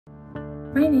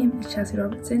My name is Chelsea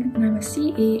Robertson and I'm a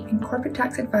CA and Corporate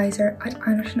Tax Advisor at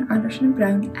Anderson &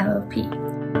 Brown LLP.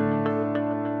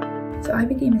 So I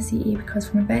became a CA because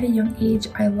from a very young age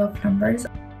I loved numbers.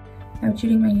 Now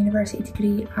during my university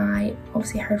degree I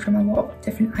obviously heard from a lot of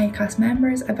different ICAS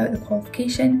members about the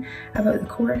qualification, about the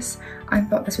course, and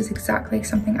thought this was exactly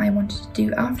something I wanted to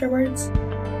do afterwards.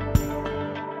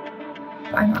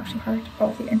 I'm actually part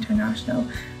of the international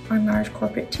and large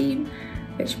corporate team,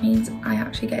 which means I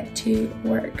actually get to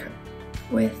work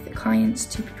with clients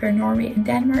to prepare Norway and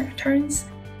Denmark returns,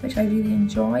 which I really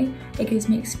enjoy. It gives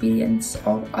me experience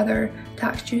of other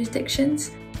tax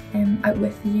jurisdictions out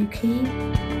with the UK.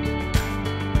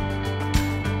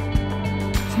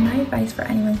 So my advice for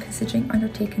anyone considering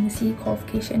undertaking the CA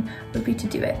qualification would be to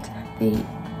do it. The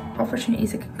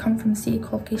opportunities that can come from the CA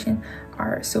qualification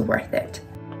are so worth it.